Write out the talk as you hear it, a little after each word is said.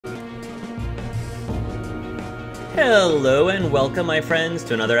Hello and welcome, my friends,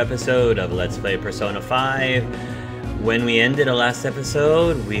 to another episode of Let's Play Persona 5. When we ended the last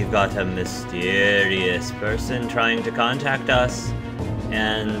episode, we've got a mysterious person trying to contact us,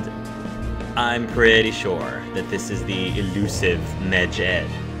 and I'm pretty sure that this is the elusive Medjed,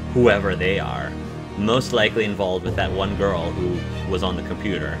 whoever they are. Most likely involved with that one girl who was on the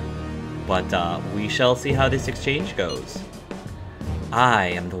computer. But we shall see how this exchange goes. I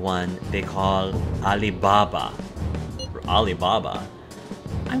am the one they call Alibaba. Alibaba?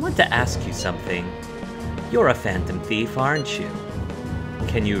 I want to ask you something. You're a phantom thief, aren't you?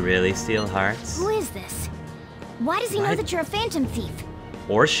 Can you really steal hearts? Who is this? Why does he know that you're a phantom thief?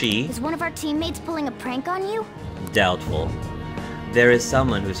 Or she? Is one of our teammates pulling a prank on you? Doubtful. There is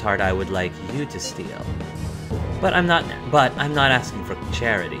someone whose heart I would like you to steal. But I'm not asking for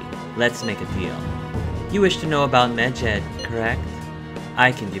charity. Let's make a deal. You wish to know about Medjed, correct?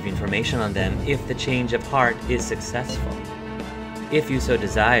 I can give you information on them if the change of heart is successful. If you so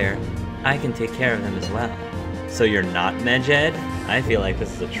desire, I can take care of them as well. So you're not Medjed? I feel like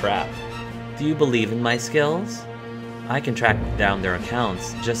this is a trap. Do you believe in my skills? I can track down their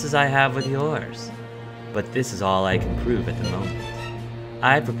accounts just as I have with yours. But this is all I can prove at the moment.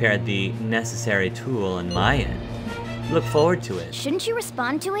 I prepared the necessary tool on my end. Look forward to it. Shouldn't you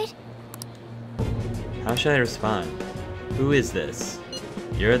respond to it? How should I respond? Who is this?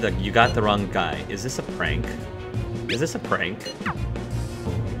 You got the wrong guy. Is this a prank? Is this a prank?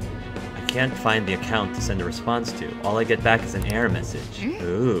 I can't find the account to send a response to. All I get back is an error message.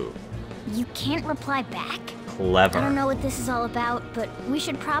 Ooh. You can't reply back? Clever. I don't know what this is all about, but we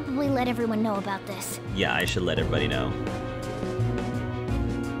should probably let everyone know about this. Yeah, I should let everybody know.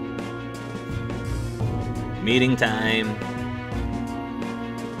 Meeting time.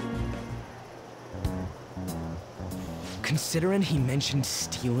 Considering he mentioned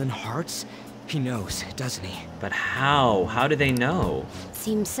stealing hearts, he knows, doesn't he? But how? How do they know?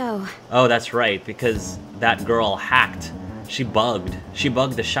 Seems so. Oh, that's right, because that girl hacked. She bugged. She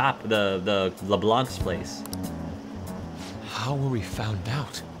bugged the shop, the LeBlanc's place. How were we found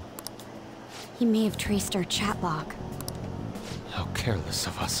out? He may have traced our chat log. How careless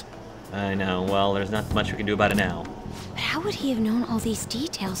of us. I know. Well, there's not much we can do about it now. But how would he have known all these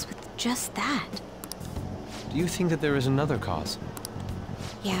details with just that? Do you think that there is another cause?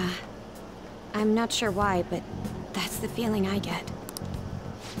 Yeah. I'm not sure why, but that's the feeling I get.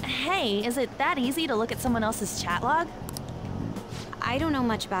 Hey, is it that easy to look at someone else's chat log? I don't know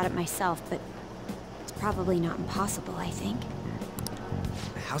much about it myself, but it's probably not impossible, I think.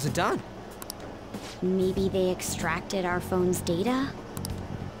 How's it done? Maybe they extracted our phone's data?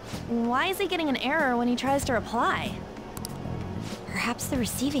 Why is he getting an error when he tries to reply? Perhaps the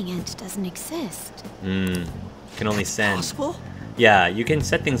receiving end doesn't exist. Can only send. Possible? Yeah, you can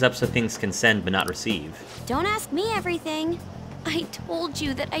set things up so things can send but not receive. Don't ask me everything. I told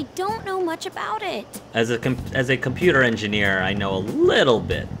you that I don't know much about it. As a computer engineer, I know a little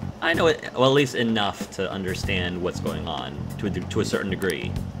bit. I know it, well, at least enough to understand what's going on to a certain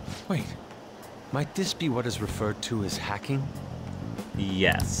degree. Wait, might this be what is referred to as hacking?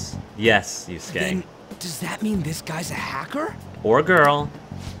 Yes. Yes, Yusuke. Then, does that mean this guy's a hacker? Or girl.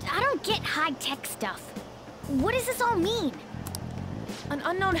 I don't get high-tech stuff. What does this all mean? An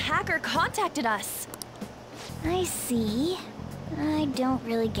unknown hacker contacted us. I see. I don't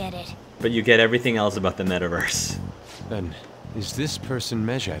really get it. But you get everything else about the metaverse. Then, is this person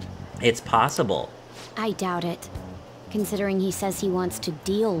Medjed? It's possible. I doubt it. Considering he says he wants to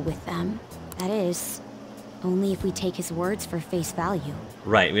deal with them. That is, only if we take his words for face value.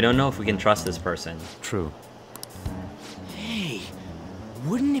 Right, we don't know if we can trust this person. True. Hey,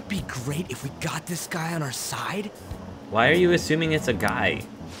 wouldn't it be great if we got this guy on our side? Why are you assuming it's a guy?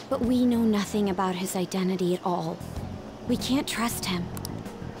 But we know nothing about his identity at all. We can't trust him.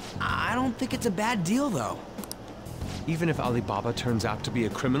 I don't think it's a bad deal, though. Even if Alibaba turns out to be a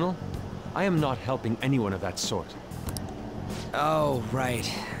criminal, I am not helping anyone of that sort. Oh, right.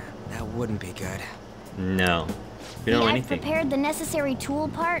 That wouldn't be good. No. We don't know I've anything. prepared the necessary tool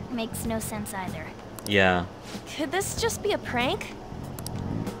part makes no sense either. Yeah. Could this just be a prank?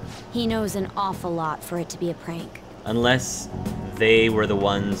 He knows an awful lot for it to be a prank. Unless they were the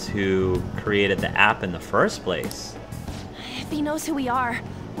ones who created the app in the first place. If he knows who we are,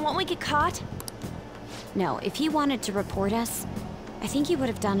 won't we get caught? No, if he wanted to report us, I think he would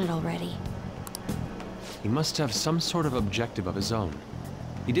have done it already. He must have some sort of objective of his own.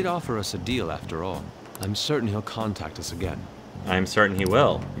 He did offer us a deal after all. I'm certain he'll contact us again. I'm certain he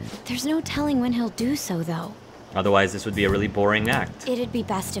will. There's no telling when he'll do so, though. Otherwise, this would be a really boring act. It'd be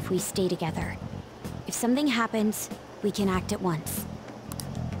best if we stay together. If something happens, we can act at once.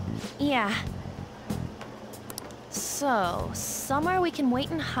 Yeah. So, somewhere we can wait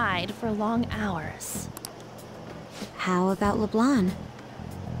and hide for long hours. How about LeBlanc?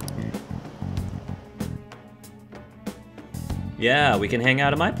 Yeah, we can hang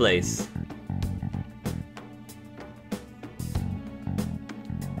out at my place.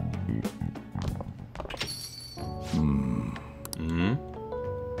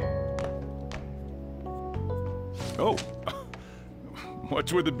 Oh,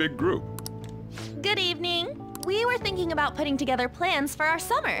 what's with the big group? Good evening. We were thinking about putting together plans for our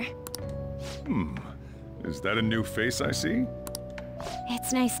summer. Is that a new face I see?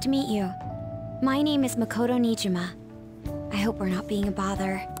 It's nice to meet you. My name is Makoto Nijima. I hope we're not being a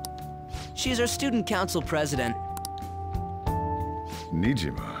bother. She's our student council president.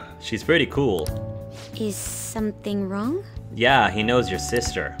 Nijima. She's pretty cool. Is something wrong? Yeah, he knows your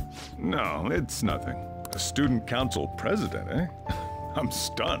sister. No, it's nothing. A student council president, eh? I'm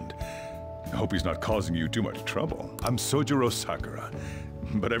stunned. I hope he's not causing you too much trouble. I'm Sojiro Sakura,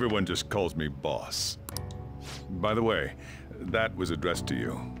 but everyone just calls me boss. By the way, that was addressed to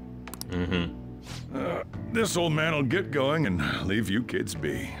you. This old man will get going and leave you kids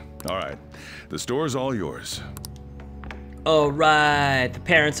be. All right, the store's all yours. Alright, the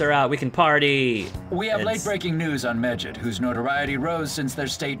parents are out, we can party! We have It's- late-breaking news on Medjed, whose notoriety rose since their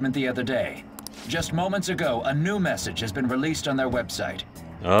statement the other day. Just moments ago, a new message has been released on their website.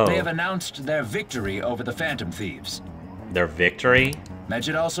 Oh, They have announced their victory over the Phantom Thieves. their victory?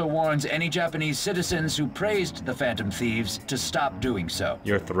 Medjed also warns any Japanese citizens who praised the Phantom Thieves to stop doing so.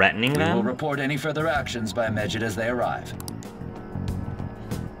 You're threatening We will them? report any further actions by Medjed as they arrive.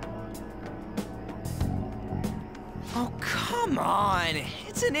 Oh, come on.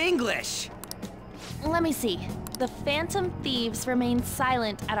 It's in English. Let me see. The Phantom Thieves remain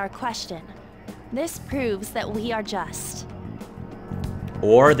silent at our question. This proves that we are just.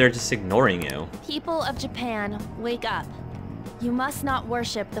 Or they're just ignoring you. People of Japan, wake up. You must not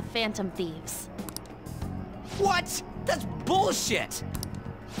worship the Phantom Thieves. What? That's bullshit.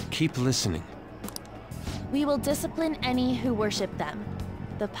 Keep listening. We will discipline any who worship them.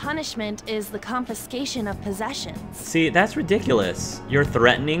 The punishment is the confiscation of possessions. See, that's ridiculous. You're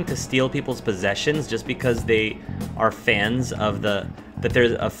threatening to steal people's possessions just because they are fans of the... that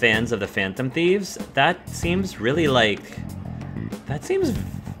they're fans of the Phantom Thieves? That seems really like... that seems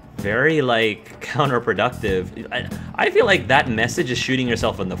very, like, counterproductive. I feel like that message is shooting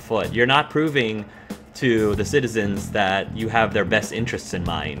yourself in the foot. You're not proving to the citizens that you have their best interests in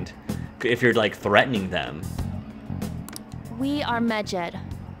mind if you're, like, threatening them. We are Medjed.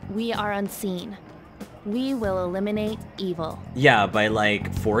 We are unseen. We will eliminate evil. Yeah, by,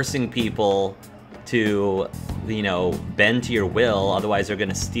 like, forcing people to, you know, bend to your will, otherwise they're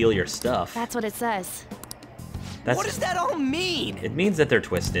gonna steal your stuff. That's what it says. What does that all mean? It means that they're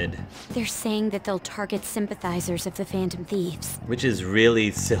twisted, They're saying that they'll target sympathizers of the Phantom Thieves. which is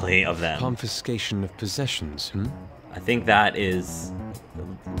really silly of them. Confiscation of possessions, I think that is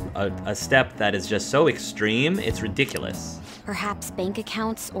a step that is just so extreme, it's ridiculous. Perhaps bank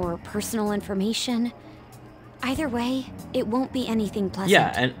accounts or personal information. Either way, it won't be anything pleasant.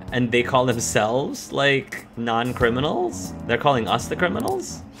 Yeah, and they call themselves, like, non-criminals? They're calling us the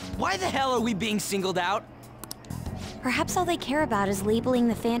criminals? Why the hell are we being singled out? Perhaps all they care about is labeling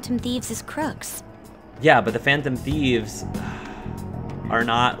the Phantom Thieves as crooks. Yeah, but the Phantom Thieves are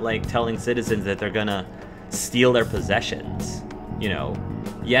not, like, telling citizens that they're gonna steal their possessions. You know,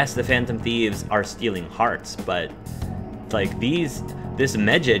 yes, the Phantom Thieves are stealing hearts, but, like, this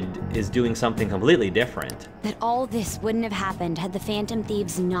Medjed is doing something completely different. That all this wouldn't have happened had the Phantom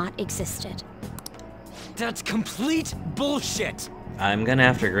Thieves not existed. That's complete bullshit. I'm gonna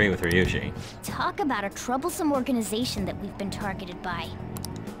have to agree with Ryuji. Talk about a troublesome organization that we've been targeted by.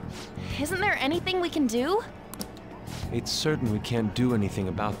 Isn't there anything we can do? It's certain we can't do anything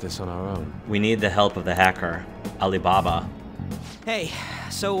about this on our own. We need the help of the hacker, Alibaba. Hey,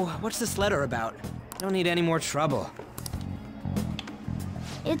 so what's this letter about? Don't need any more trouble.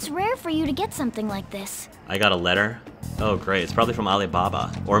 It's rare for you to get something like this. I got a letter. Oh, great. It's probably from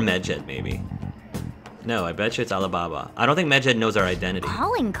Alibaba. Or Medjed, maybe. No, I bet you it's Alibaba. I don't think Medjed knows our identity.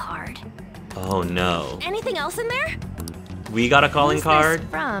 Calling card. Oh, no. Anything else in there? We got a calling Who's card? this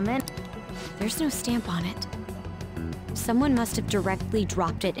from? And There's no stamp on it. Someone must have directly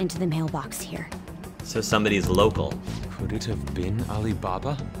dropped it into the mailbox here. So somebody's local. Could it have been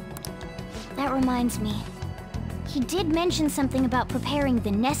Alibaba? That reminds me. He did mention something about preparing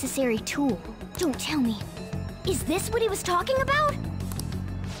the necessary tool. Don't tell me. Is this what he was talking about?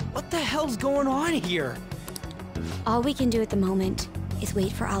 What the hell's going on here? All we can do at the moment is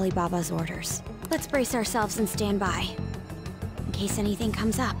wait for Alibaba's orders. Let's brace ourselves and stand by, in case anything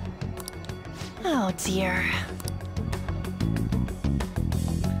comes up. oh dear.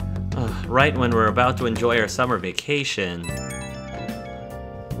 Right when we're about to enjoy our summer vacation.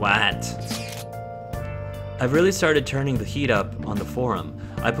 What? I've really started turning the heat up on the forum.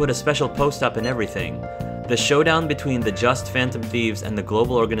 I put a special post up and everything. The showdown between the Just Phantom Thieves and the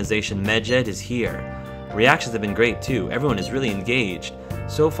global organization Medjed is here. Reactions have been great too. Everyone is really engaged.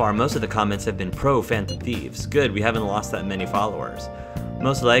 So far, most of the comments have been pro-Phantom Thieves. Good, we haven't lost that many followers.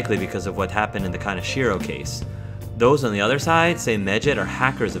 Most likely because of what happened in the Kaneshiro case. Those on the other side say Medjed are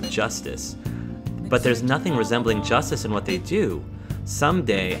hackers of justice. But there's nothing resembling justice in what they do.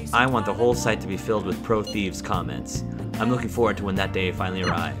 Someday, I want the whole site to be filled with pro-thieves comments. I'm looking forward to when that day finally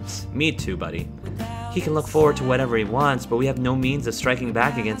arrives. Me too, buddy. He can look forward to whatever he wants, but we have no means of striking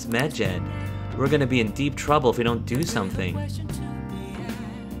back against Medjed. We're gonna be in deep trouble if we don't do something.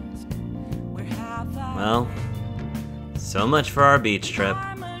 Well, so much for our beach trip.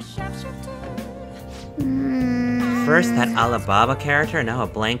 First that Alibaba character, now a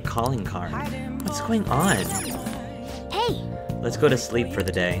blank calling card. What's going on? Hey! Let's go to sleep for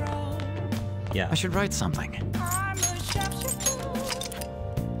the day. Yeah. I should write something.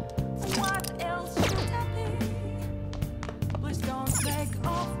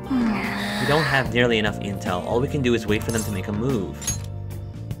 We don't have nearly enough intel. All we can do is wait for them to make a move.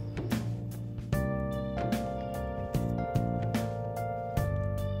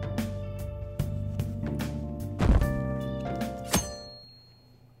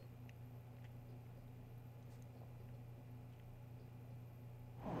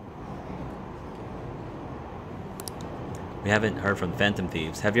 We haven't heard from Phantom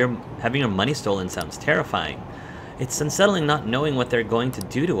Thieves. Having your money stolen sounds terrifying. It's unsettling not knowing what they're going to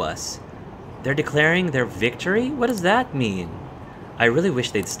do to us. They're declaring their victory? What does that mean? I really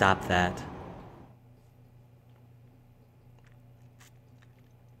wish they'd stop that.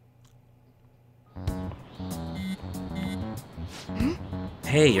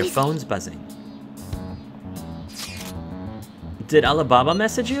 Hey, your phone's buzzing. Did Alibaba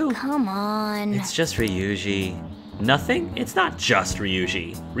message you? Come on. It's just Ryuji. Nothing? It's not just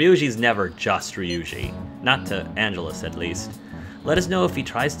Ryuji. Ryuji's never just Ryuji. Not to Angelus, at least. Let us know if he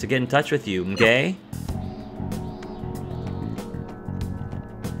tries to get in touch with you, okay?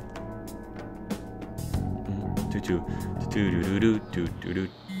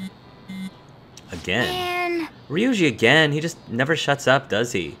 Again. Man. Ryuji again? He just never shuts up,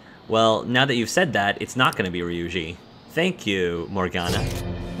 does he? Well, now that you've said that, it's not gonna be Ryuji. Thank you, Morgana.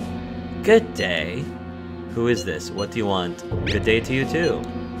 Good day. Who is this? What do you want? Good day to you too.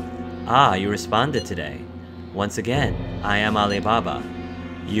 Ah, you responded today. Once again, I am Alibaba.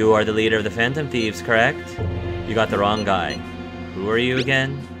 You are the leader of the Phantom Thieves, correct? You got the wrong guy. Who are you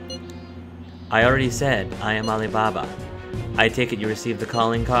again? I already said, I am Alibaba. I take it you received the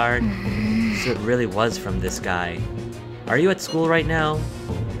calling card? So it really was from this guy. Are you at school right now?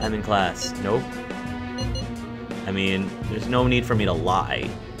 I'm in class. Nope. I mean, there's no need for me to lie.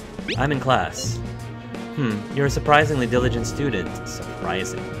 I'm in class. You're a surprisingly diligent student.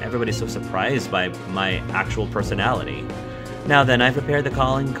 Surprising. Everybody's so surprised by my actual personality. Now then, I've prepared the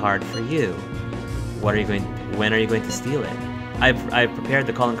calling card for you. When are you going to steal it? I've prepared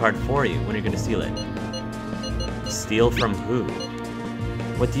the calling card for you. When are you going to steal it? Steal from who?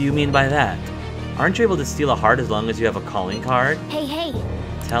 What do you mean by that? Aren't you able to steal a heart as long as you have a calling card? Hey, hey.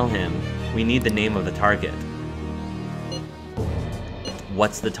 Tell him. We need the name of the target.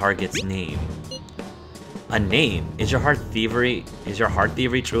 What's the target's name? A name? Is your heart thievery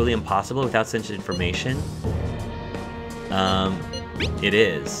truly impossible without such information? It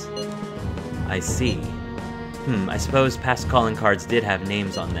is. I see. I suppose past calling cards did have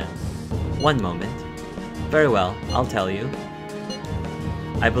names on them. One moment. Very well, I'll tell you.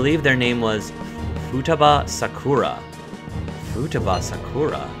 I believe their name was Futaba Sakura. Futaba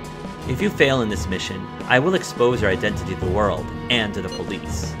Sakura? If you fail in this mission, I will expose your identity to the world and to the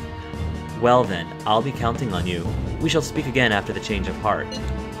police. Well then, I'll be counting on you. We shall speak again after the change of heart.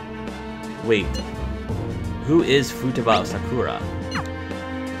 Wait. Who is Futaba Sakura?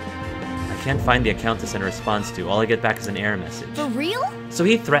 I can't find the account to send a response to. All I get back is an error message. For real? So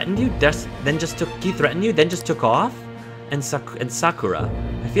he threatened you, then just took off? And Sakura.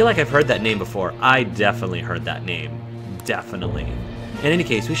 I feel like I've heard that name before. I definitely heard that name. Definitely. In any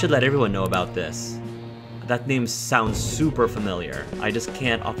case, we should let everyone know about this. That name sounds super familiar. I just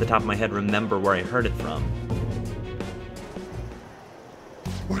can't, off the top of my head, remember where I heard it from.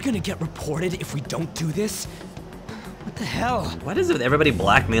 We're gonna get reported if we don't do this? What the hell? What is it with everybody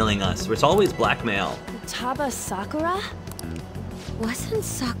blackmailing us? It's always blackmail. Futaba Sakura? Wasn't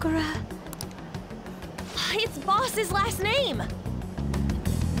Sakura? It's Boss's last name!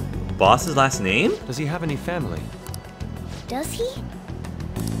 Boss's last name? Does he have any family? Does he?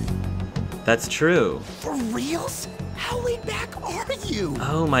 That's true. For reals? How laid back are you?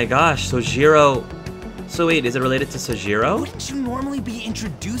 Oh my gosh, Sojiro... So wait, is it related to Sojiro? Wouldn't you normally be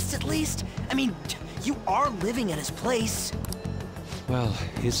introduced at least? I mean, you are living at his place. Well,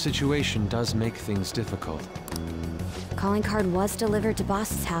 his situation does make things difficult. Calling card was delivered to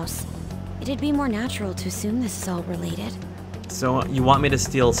Boss's house. It'd be more natural to assume this is all related. So you want me to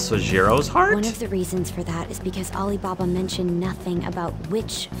steal Sojiro's heart? One of the reasons for that is because Alibaba mentioned nothing about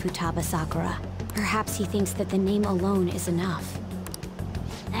which Futaba Sakura. Perhaps he thinks that the name alone is enough.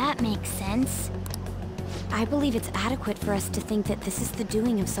 That makes sense. I believe it's adequate for us to think that this is the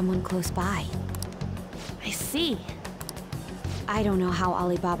doing of someone close by. I see. I don't know how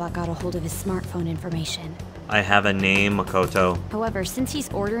Alibaba got a hold of his smartphone information. I have a name, Makoto. However, since he's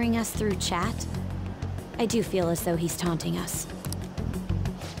ordering us through chat, I do feel as though he's taunting us.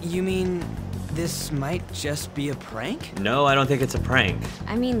 You mean this might just be a prank? No, I don't think it's a prank.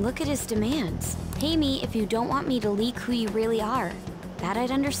 I mean, look at his demands. Pay me if you don't want me to leak who you really are. That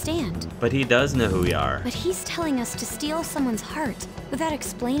I'd understand. But he does know who we are. But he's telling us to steal someone's heart without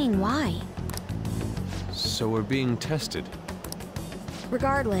explaining why. So we're being tested.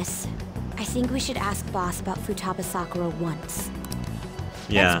 Regardless, I think we should ask Boss about Futaba Sakura once.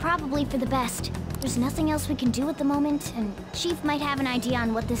 Yeah. That's probably for the best. There's nothing else we can do at the moment, and Chief might have an idea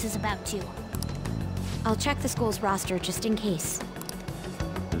on what this is about too. I'll check the school's roster just in case.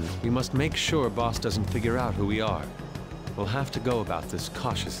 We must make sure Boss doesn't figure out who we are. We'll have to go about this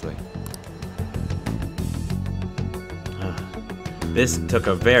cautiously. This took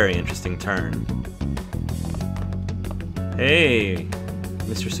a very interesting turn. Hey,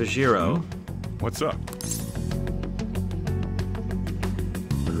 Mr. Sojiro. What's up?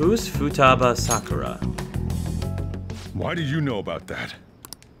 Who's Futaba Sakura? Why do you know about that?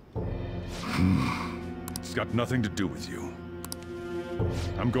 It's got nothing to do with you.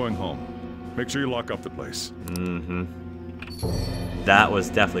 I'm going home. Make sure you lock up the place. Mm-hmm. That was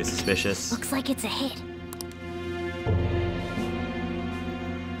definitely suspicious. Looks like it's a hit.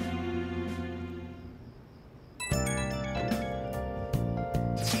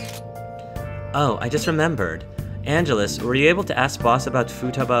 Oh, I just remembered. Angelus, were you able to ask Boss about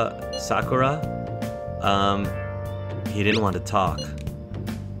Futaba Sakura? He didn't want to talk.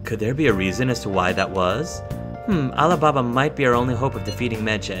 Could there be a reason as to why that was? Alibaba might be our only hope of defeating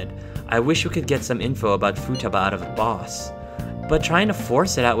Medjed. I wish we could get some info about Futaba out of Boss. But trying to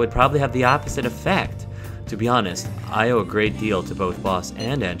force it out would probably have the opposite effect. To be honest, I owe a great deal to both Boss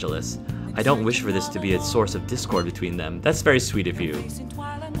and Angelus. I don't wish for this to be a source of discord between them. That's very sweet of you.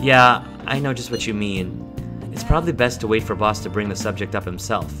 Yeah, I know just what you mean. It's probably best to wait for Boss to bring the subject up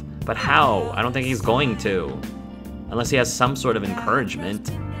himself. But how? I don't think he's going to. Unless he has some sort of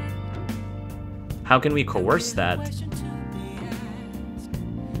encouragement. How can we coerce that?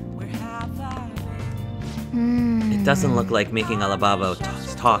 It doesn't look like making Alibaba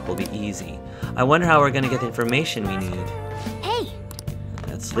talk will be easy. I wonder how we're gonna get the information we need. Hey!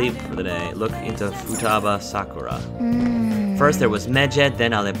 Let's sleep for the day. Look into Futaba Sakura. First there was Medjed,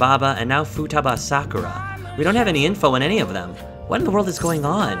 then Alibaba, and now Futaba Sakura. We don't have any info on any of them. What in the world is going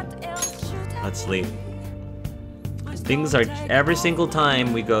on? Let's sleep. Things are, every single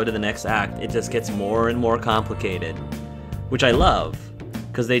time we go to the next act, it just gets more and more complicated. Which I love,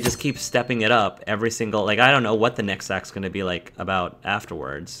 because they just keep stepping it up every single, like, I don't know what the next act's gonna be like about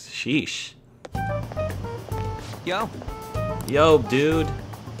afterwards. Sheesh. Yo. Yo, dude.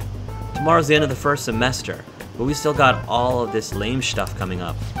 Tomorrow's the end of the first semester, but we still got all of this lame stuff coming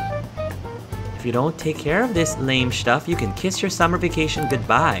up. If you don't take care of this lame stuff, you can kiss your summer vacation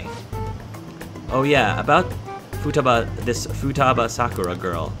goodbye. Oh yeah, about this Futaba Sakura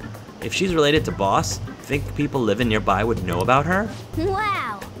girl. If she's related to Boss, think people living nearby would know about her?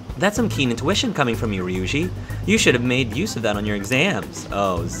 Wow! That's some keen intuition coming from you, Ryuji. You should have made use of that on your exams.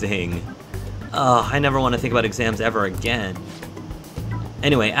 Oh, zing. Oh, I never want to think about exams ever again.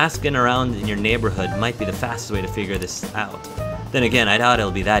 Anyway, asking around in your neighborhood might be the fastest way to figure this out. Then again, I doubt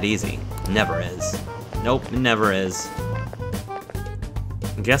it'll be that easy. Never is. Nope, never is.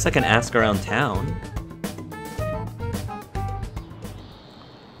 Guess I can ask around town.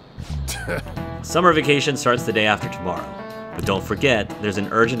 Summer vacation starts the day after tomorrow. But don't forget, there's an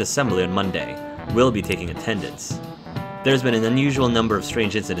urgent assembly on Monday. We'll be taking attendance. There's been an unusual number of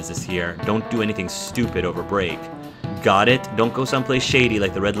strange incidents this year. Don't do anything stupid over break. Got it? Don't go someplace shady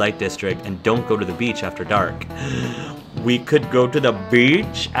like the red light district, and don't go to the beach after dark. We could go to the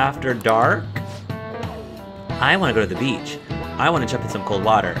beach after dark? I want to go to the beach. I want to jump in some cold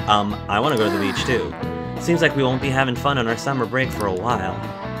water. I want to go to the beach too. Seems like we won't be having fun on our summer break for a while.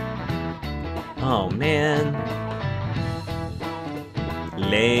 Oh man.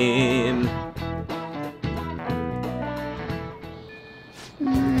 Lame.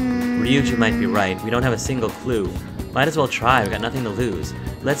 Ryuji might be right. We don't have a single clue. Might as well try. We got nothing to lose.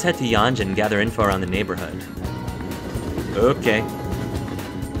 Let's head to Yonjin and gather info around the neighborhood. Okay.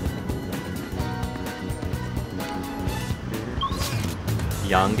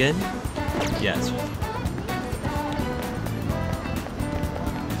 Yongen? Yes.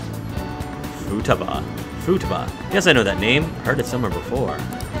 Futaba. Futaba. Yes, I know that name. Heard it somewhere before.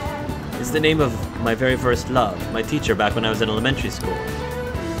 It's the name of my very first love, my teacher back when I was in elementary school.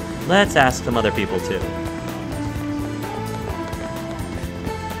 Let's ask some other people too.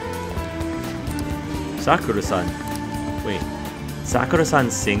 Sakura-san. Wait.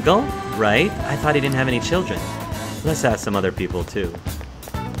 Sakura-san's single? Right? I thought he didn't have any children. Let's ask some other people too.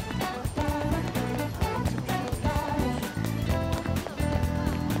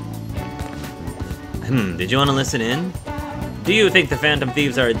 Did you want to listen in? Do you think the Phantom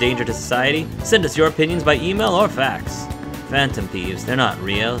Thieves are a danger to society? Send us your opinions by email or fax. Phantom Thieves, they're not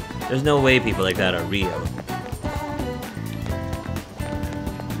real. There's no way people like that are real.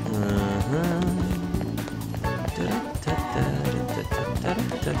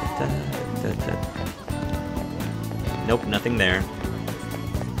 Nope, nothing there.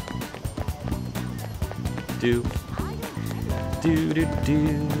 Do.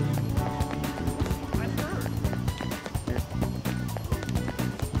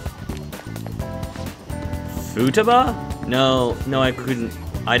 Futaba? No, I couldn't.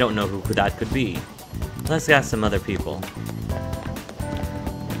 I don't know who that could be. Let's ask some other people.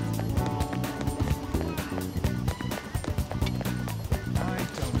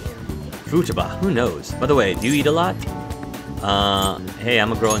 Futaba, who knows? By the way, do you eat a lot? Hey,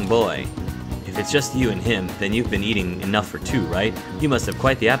 I'm a growing boy. If it's just you and him, then you've been eating enough for two, right? You must have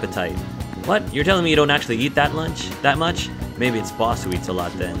quite the appetite. What? You're telling me you don't actually eat that much? Maybe it's boss who eats a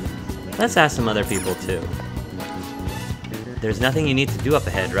lot then. Let's ask some other people too. There's nothing you need to do up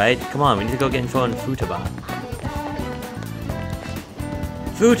ahead, right? Come on, we need to go get info on Futaba.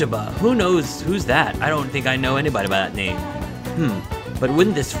 Futaba, who knows who's that? I don't think I know anybody by that name. But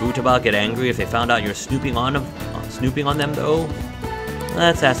wouldn't this Futaba get angry if they found out you're snooping on them though?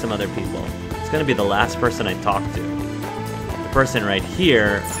 Let's ask some other people. It's gonna be the last person I talk to. The person right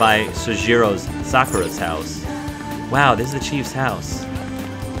here by Sakura's house. Wow, this is the chief's house.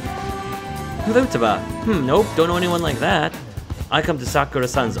 Futaba. Nope, don't know anyone like that. I come to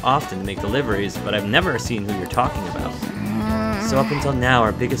Sakura-san's often to make deliveries, but I've never seen who you're talking about. So up until now,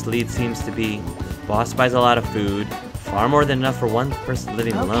 our biggest lead seems to be boss buys a lot of food, far more than enough for one person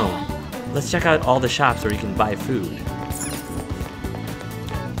living alone. Let's check out all the shops where you can buy food.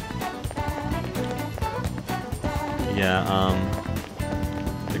 Yeah,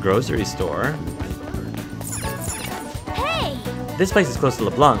 the grocery store. Hey! This place is close to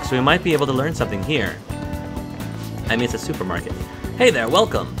LeBlanc, so we might be able to learn something here. I mean, it's a supermarket. Hey there,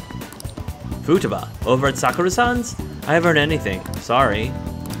 welcome! Futaba, over at Sakura-san's? I haven't heard anything. Sorry.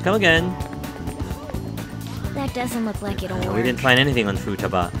 Come again. That doesn't look like it'll work. We didn't find anything on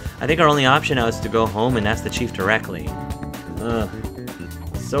Futaba. I think our only option now is to go home and ask the chief directly. Ugh.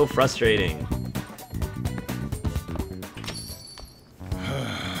 So frustrating.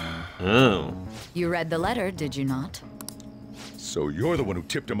 Oh. You read the letter, did you not? So you're the one who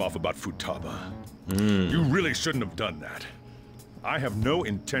tipped him off about Futaba. You really shouldn't have done that. I have no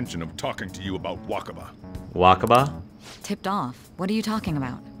intention of talking to you about Wakaba. Wakaba? Tipped off? What are you talking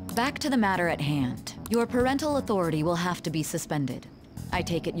about? Back to the matter at hand. Your parental authority will have to be suspended. I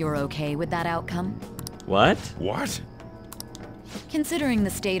take it you're okay with that outcome? What? What? Considering the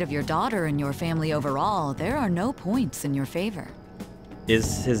state of your daughter and your family overall, there are no points in your favor.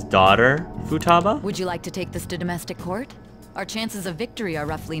 Is his daughter Futaba? Would you like to take this to domestic court? Our chances of victory are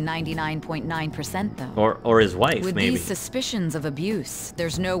roughly 99.9% though. Or his wife, With maybe. these suspicions of abuse,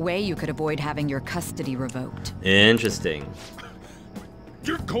 there's no way you could avoid having your custody revoked. Interesting.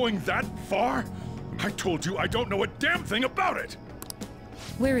 You're going that far? I told you I don't know a damn thing about it!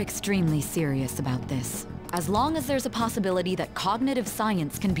 We're extremely serious about this. As long as there's a possibility that cognitive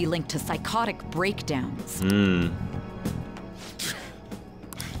science can be linked to psychotic breakdowns.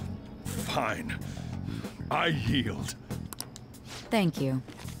 Fine. I yield. Thank you.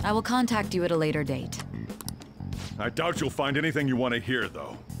 I will contact you at a later date. I doubt you'll find anything you want to hear,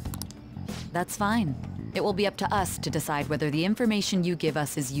 though. That's fine. It will be up to us to decide whether the information you give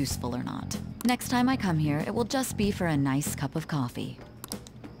us is useful or not. Next time I come here, it will just be for a nice cup of coffee.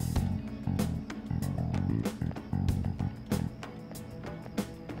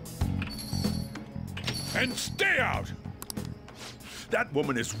 And stay out! That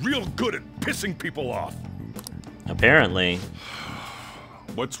woman is real good at pissing people off. Apparently.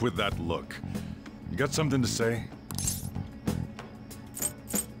 What's with that look? You got something to say?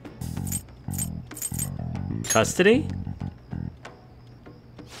 Custody?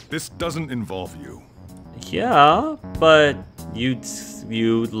 This doesn't involve you. Yeah, but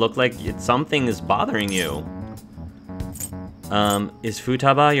you look like something is bothering you. Is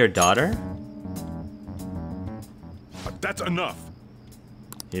Futaba your daughter? That's enough.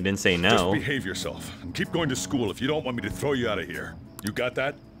 He didn't say no. Just behave yourself and keep going to school if you don't want me to throw you out of here. You got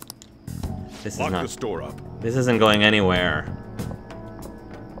that? This Lock is not. the store up. This isn't going anywhere.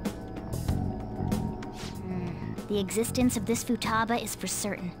 The existence of this Futaba is for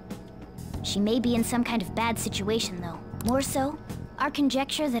certain. She may be in some kind of bad situation, though. More so, our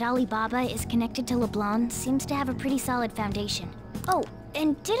conjecture that Alibaba is connected to LeBlanc seems to have a pretty solid foundation. Oh,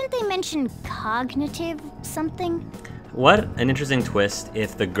 and didn't they mention cognitive something? What an interesting twist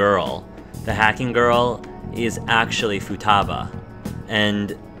if the girl, the hacking girl, is actually Futaba.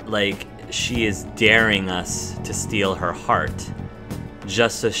 And, like, she is daring us to steal her heart.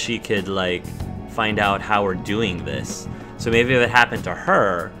 Just so she could, like, find out how we're doing this. So maybe if it happened to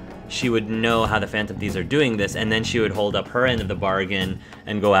her, she would know how the Phantom Thieves are doing this, and then she would hold up her end of the bargain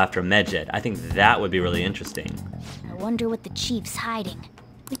and go after Medjed. I think that would be really interesting. I wonder what the Chief's hiding.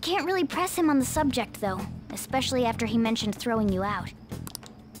 We can't really press him on the subject, though. Especially after he mentioned throwing you out.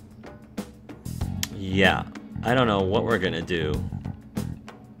 Yeah, I don't know what we're gonna do.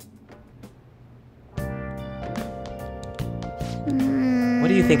 What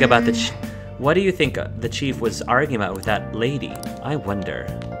do you think about what do you think the Chief was arguing about with that lady? I wonder.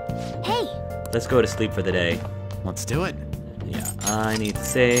 Hey! Let's go to sleep for the day. Let's do it. Yeah, I need to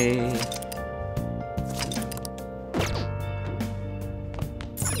say...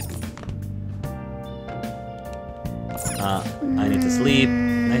 I need to sleep.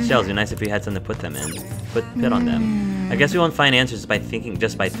 Nice shells. It'd be nice if we had something to put them in. Put on them. I guess we won't find answers by thinking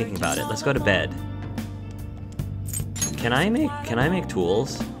about it. Let's go to bed. Can I make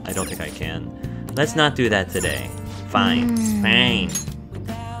tools? I don't think I can. Let's not do that today. Fine. Fine.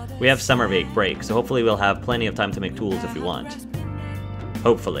 We have summer break, so hopefully we'll have plenty of time to make tools if we want.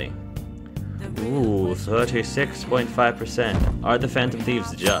 Hopefully. Ooh, 36.5%. Are the Phantom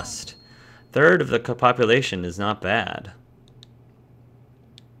Thieves just? Third of the population is not bad.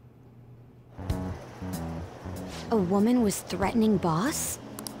 A woman was threatening Boss?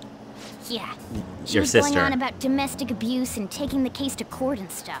 Yeah. She Your was sister. going on about domestic abuse and taking the case to court and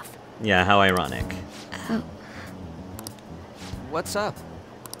stuff. Yeah, how ironic. Oh, What's up?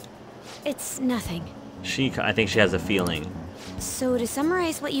 it's nothing. I think she has a feeling. So to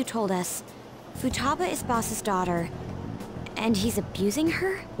summarize what you told us, Futaba is Boss's daughter, and he's abusing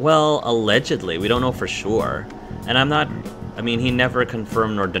her? Well, allegedly. We don't know for sure. And I mean, he never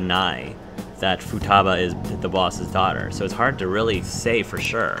confirmed nor deny that Futaba is the boss's daughter, so it's hard to really say for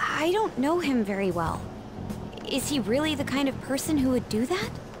sure. I don't know him very well. Is he really the kind of person who would do that?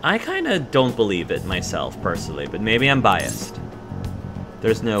 I kinda don't believe it myself, personally, but maybe I'm biased.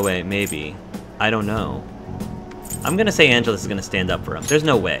 There's no way, maybe. I don't know. I'm gonna say Angelus is gonna stand up for him. There's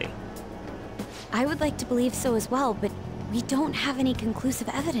no way. I would like to believe so as well, but we don't have any conclusive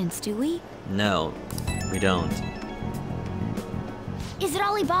evidence, do we? No, we don't. Is it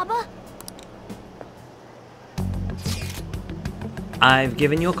Alibaba? I've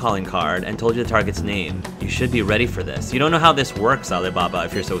given you a calling card and told you the target's name. You should be ready for this. You don't know how this works, Alibaba,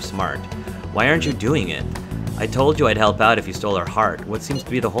 if you're so smart. Why aren't you doing it? I told you I'd help out if you stole her heart. What seems to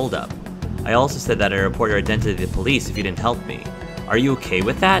be the holdup? I also said that I'd report your identity to the police if you didn't help me. Are you okay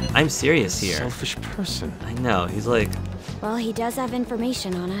with that? I'm serious here. Selfish person. I know, he's like... Well, he does have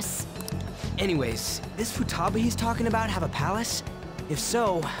information on us. Anyways, this Futaba he's talking about have a palace? If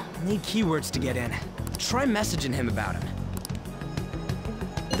so, I'll need keywords to get in. Try messaging him about him.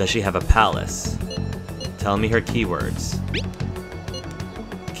 Does she have a palace? Tell me her keywords.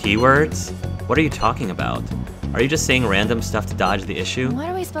 Keywords? What are you talking about? Are you just saying random stuff to dodge the issue? What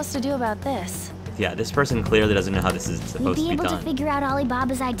are we supposed to do about this? Yeah, this person clearly doesn't know how this is We'd supposed be to be able to done. figure out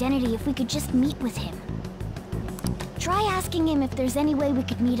Alibaba's identity if we could just meet with him. Try asking him if there's any way we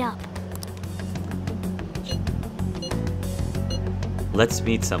could meet up. Let's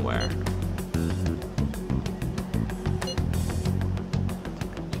meet somewhere.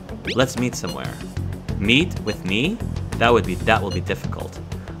 Let's meet somewhere. Meet with me? That will be difficult.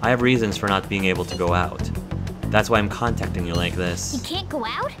 I have reasons for not being able to go out. That's why I'm contacting you like this. You can't go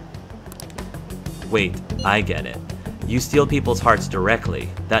out? Wait, I get it. You steal people's hearts directly.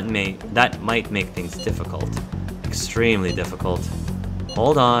 That might make things difficult. Extremely difficult.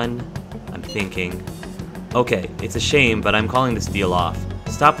 Hold on. I'm thinking. Okay, it's a shame, but I'm calling this deal off.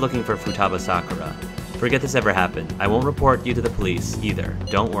 Stop looking for Futaba Sakura. Forget this ever happened. I won't report you to the police either.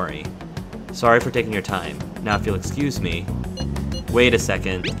 Don't worry. Sorry for taking your time. Now if you'll excuse me... Wait a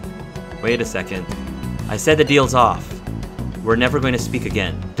second. Wait a second. I said the deal's off. We're never going to speak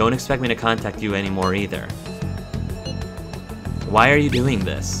again. Don't expect me to contact you anymore either. Why are you doing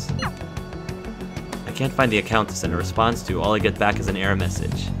this? I can't find the account to send a response to. All I get back is an error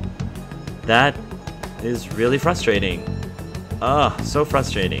message. That is really frustrating. Oh, so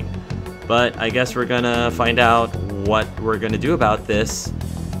frustrating. But I guess we're gonna find out what we're gonna do about this.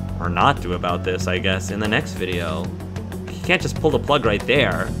 Or not do about this, I guess, in the next video. He can't just pull the plug right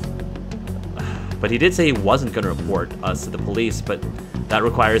there. But he did say he wasn't gonna report us to the police, but that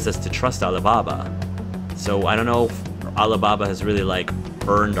requires us to trust Alibaba. So I don't know if Alibaba has really, like,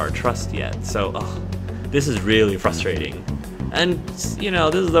 earned our trust yet. So, this is really frustrating. And, you know,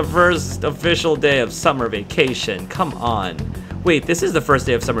 this is the first official day of summer vacation. Come on. Wait, this is the first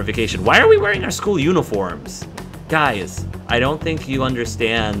day of summer vacation. Why are we wearing our school uniforms? Guys, I don't think you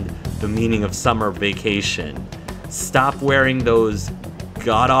understand the meaning of summer vacation. Stop wearing those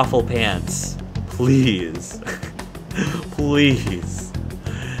god-awful pants. Please. Please.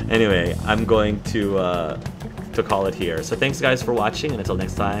 Anyway, I'm going to call it here. So thanks guys for watching, and until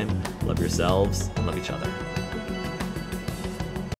next time, love yourselves and love each other.